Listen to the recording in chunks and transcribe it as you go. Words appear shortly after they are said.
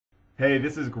Hey,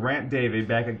 this is Grant David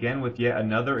back again with yet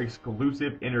another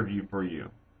exclusive interview for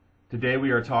you. Today we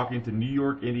are talking to New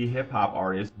York indie hip hop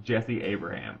artist Jesse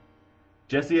Abraham.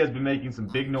 Jesse has been making some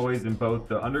big noise in both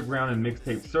the underground and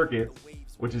mixtape circuits,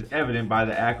 which is evident by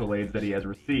the accolades that he has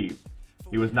received.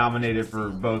 He was nominated for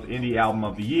both Indie Album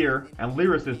of the Year and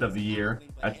Lyricist of the Year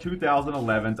at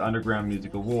 2011's Underground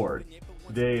Music Awards.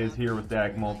 Today is here with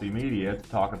Static Multimedia to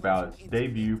talk about its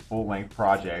debut full-length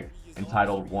project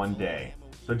entitled One Day.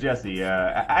 So Jesse,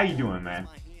 how you doing, man?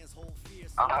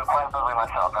 I'm doing quite busy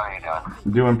myself. How are you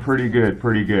doing? Doing pretty good,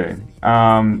 pretty good.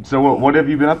 So what have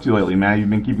you been up to lately, man? You've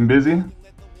been keeping busy? Yeah,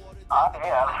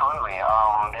 absolutely.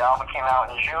 The album came out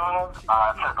in June.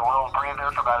 I took a little breather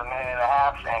for about a minute and a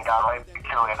half and got right to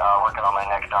it, working on my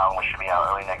next album, which should be out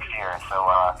early next year. So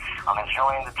I'm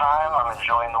enjoying the time, I'm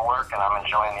enjoying the work, and I'm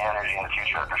enjoying the energy in the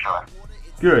future for sure.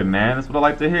 Good, man. That's what I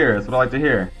like to hear. That's what I like to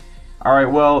hear. All right,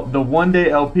 well, the One Day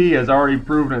LP has already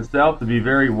proven itself to be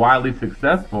very widely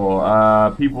successful.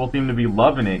 People seem to be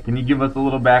loving it. Can you give us a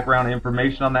little background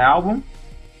information on the album?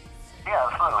 Yeah,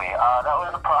 absolutely. That was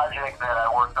a project that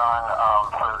I worked on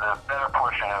for the better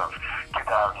portion of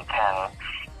 2010,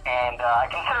 and I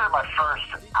consider it my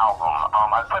first album.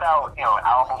 I put out,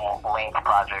 album-length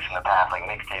projects in the past, like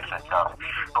mixtapes and stuff,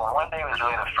 but One Day was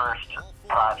really the first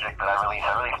project that I released.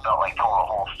 I really felt like told a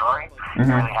whole story. It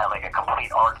really had like a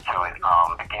complete arc to it,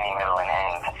 beginning, middle, and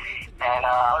end. And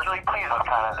I was really pleased with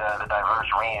kind of the diverse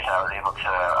range that I was able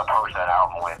to approach that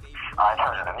album with, in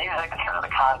terms of the music, in terms of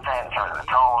the content, in terms of the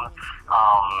tone.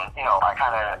 I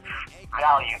kind of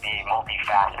value the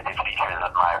multifaceted features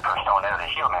of my persona as a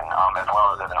human, as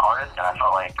well as an artist, and I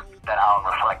felt like that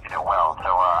album reflected it well. So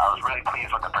I was really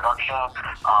pleased with the production.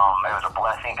 It was a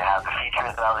blessing to have the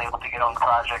features that I was able to get on the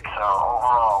project. So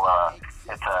overall,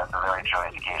 it's a very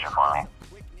joyous occasion for me.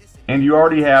 And you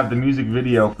already have the music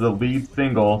video for the lead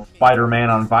single, Spider-Man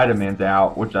on Vitamins,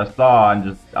 out, which I saw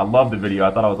and I love the video.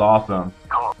 I thought it was awesome.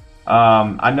 Cool.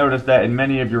 I noticed that in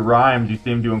many of your rhymes you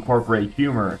seem to incorporate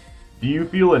humor. Do you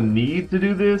feel a need to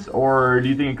do this, or do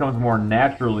you think it comes more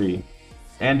naturally?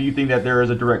 And do you think that there is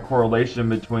a direct correlation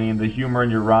between the humor in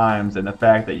your rhymes and the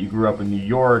fact that you grew up in New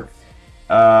York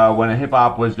when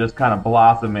hip-hop was just kind of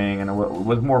blossoming and it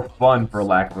was more fun, for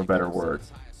lack of a better word?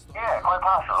 Yeah, quite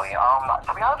possibly.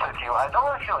 To be honest with you, I don't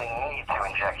really feel a need to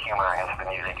inject humor into the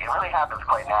music. It really happens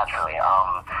quite naturally.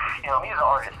 Me as an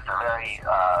artist is a very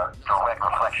direct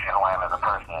reflection of who I am as a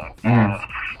person, and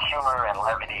humor and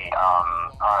levity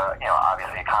are,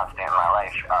 obviously a constant in my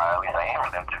life. At least I aim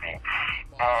for them to be.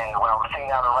 And when I'm sitting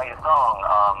down to write a song,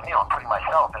 putting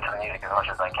myself into the music as much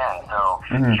as I can. So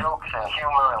jokes and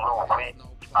humor and little wit,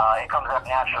 it comes out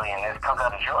naturally, and it comes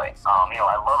out of joy.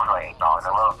 I love writing songs.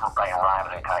 I love writing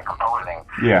rhymes and kind of composing.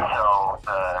 Yeah. So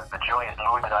the joyous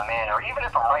mood that I'm in, or even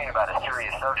if I'm writing about a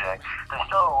serious subject, there's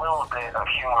still a little bit of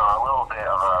humor, a little bit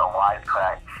of a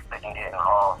wisecrack that can get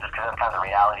involved, just because that's kind of the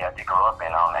reality I did grow up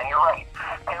in. And you're right.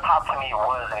 Hip-hop to me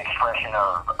was an expression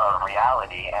of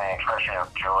reality and an expression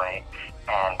of joy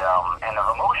and of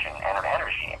emotion and of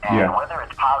energy. And whether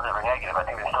it's positive or negative, I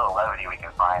think there's still a levity we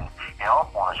can find in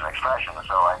all forms of expression.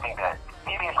 So I think that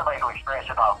maybe as somebody who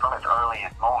experienced hip-hop from its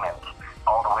earliest moments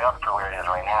all the way up to where it is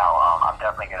right now, I'm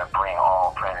definitely going to bring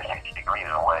all 360 degrees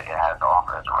of what it has to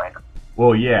offer as a writer.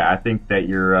 Well, yeah, I think that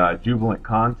your jubilant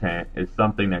content is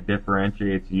something that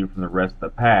differentiates you from the rest of the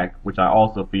pack, which I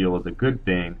also feel is a good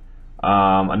thing.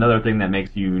 Another thing that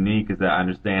makes you unique is that I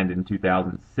understand in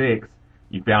 2006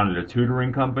 you founded a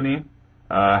tutoring company.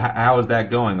 How is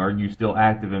that going? Are you still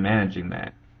active in managing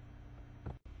that?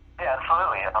 Yeah,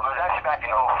 absolutely. It was actually back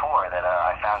in '04 that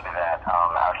I founded that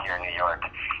out here in New York.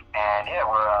 And yeah,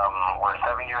 we're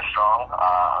 7 years strong.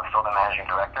 I'm still the managing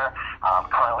director.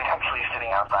 Currently actually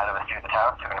sitting outside of a student's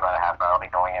house, doing about a half hour. I'll be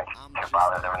going in to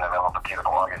bother them in the middle of a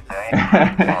beautiful August day.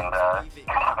 And give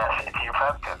some SAT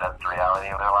prep, because that's the reality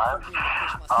of their lives.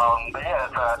 But yeah,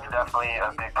 it's definitely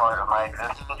a big part of my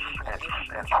existence.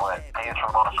 It's what pays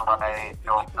for most of my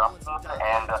substance,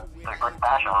 and it's a great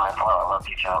passion of mine as well. I love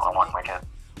teaching and working with kids.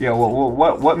 Yeah, well,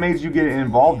 what made you get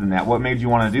involved in that? What made you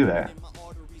want to do that?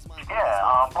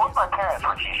 Yeah, both my parents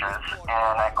were teachers,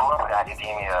 and I grew up with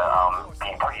academia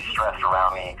being pretty stressed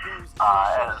around me,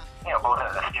 both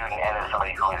as a student and as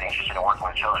somebody who was interested in working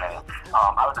with children.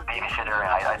 I was a babysitter, and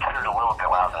I tutored a little bit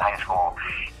when I was in high school.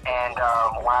 And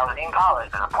when I was in college,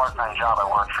 as a part-time job, I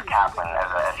worked for Kaplan as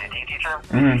a SAT teacher.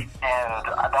 And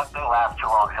that didn't last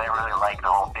too long, because I really liked the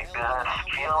whole big business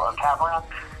feel of Kaplan.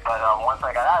 But once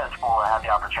I got out of school, I had the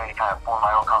opportunity to kind of form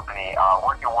my own company.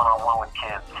 Working one-on-one with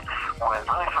kids was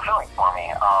really fulfilling for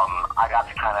me. I got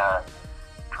to kind of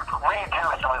redo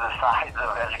some of the sides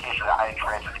of education that I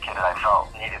experienced as a kid that I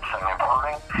felt needed some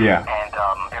improving. Yeah. And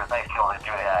it was nice to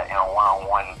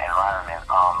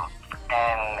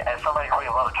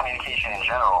public communication in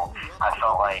general, I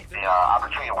felt like the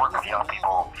opportunity to work with young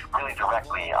people really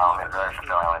directly is very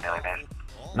fulfilling on a daily basis.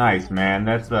 Nice, man.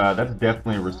 That's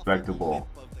definitely respectable.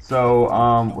 So,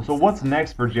 so what's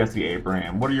next for Jesse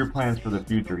Abraham? What are your plans for the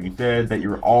future? You said that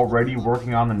you're already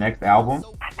working on the next album?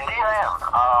 Indeed I am.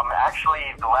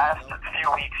 Actually, the last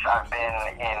few weeks I've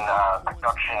been in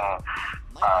production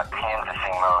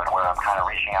canvassing mode, where I'm kind of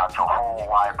reaching out to a whole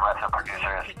wide breadth of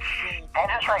producers and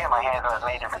just trying to get my hands on as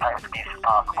many different types of beats as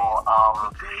possible.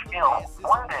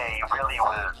 One day really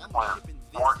was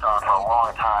worked on for a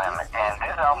long time, and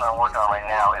this album that I'm working on right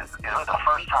now is the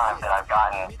first time that I've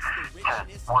gotten to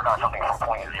work on something from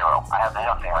point zero. I have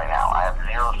nothing right now. I have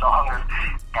 0 songs,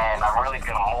 and I'm really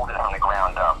going to mold it from the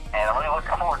ground up. And I'm really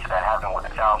looking forward to that, having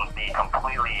this album be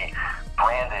completely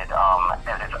branded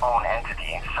as its own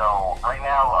entity. So right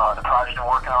now, the project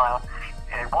I'm working on,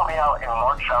 it won't be out in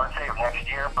March, I would say, of next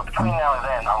year. But between now and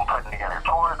then, I'm putting together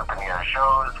tours, I'm putting together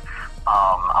shows.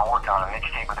 I'm working on a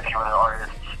mixtape with a few other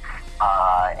artists.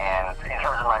 And in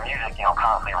terms of my music,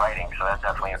 constantly writing, so that's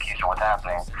definitely a piece of what's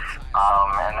happening.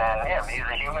 And then, yeah, me as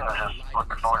a human, I'm just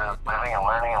looking forward to living and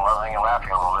learning and loving and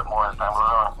laughing a little bit more as time goes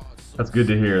on. That's good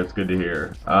to hear. That's good to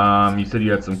hear. You said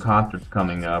you had some concerts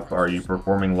coming up. Are you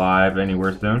performing live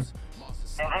anywhere soon?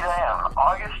 Indeed I am.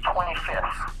 August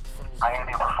 25th, I'm going to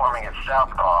be performing at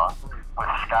Southpaw with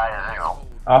Sky Zoo.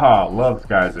 Love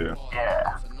Sky Zoo.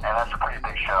 Yeah, and that's a pretty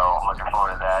big show. I'm looking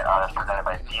forward to that. That's presented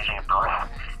by DJ Bruce.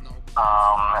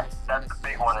 That's the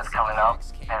big one that's coming up.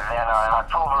 And then in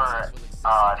October,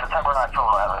 September and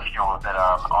October, I have a few that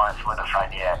aren't with us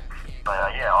right yet.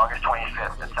 But yeah, August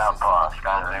 25th at Southpaw,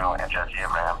 Sky Zoo and Jesse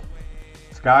Abraham.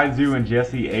 Sky Zoo and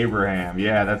Jesse Abraham.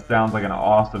 Yeah, that sounds like an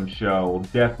awesome show. We'll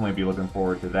definitely be looking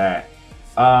forward to that.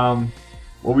 Well,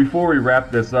 before we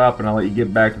wrap this up and I'll let you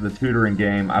get back to the tutoring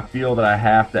game, I feel that I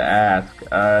have to ask,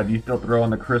 do you still throw in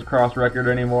the crisscross record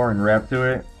anymore and rap to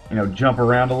it? Jump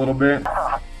around a little bit?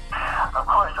 Of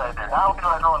course I do. Not only do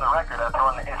I throw in the record, I throw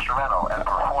in the instrumental and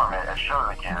perform it and show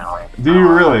the kids. Do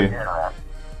you really? Yeah,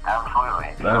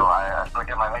 absolutely. So I still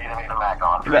get my Made in Mac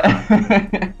on.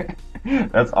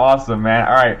 That's awesome, man.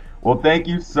 All right. Well, thank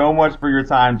you so much for your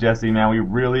time, Jesse, man. We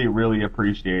really, really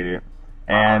appreciate it.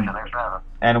 And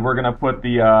and we're gonna put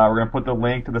the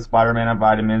link to the Spider-Man and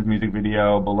Vitamins music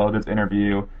video below this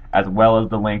interview, as well as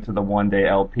the link to the one-day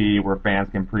LP where fans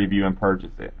can preview and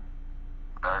purchase it.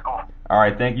 Very cool. All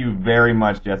right. Thank you very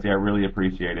much, Jesse. I really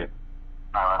appreciate it.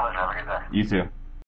 All right, have a good day. You too.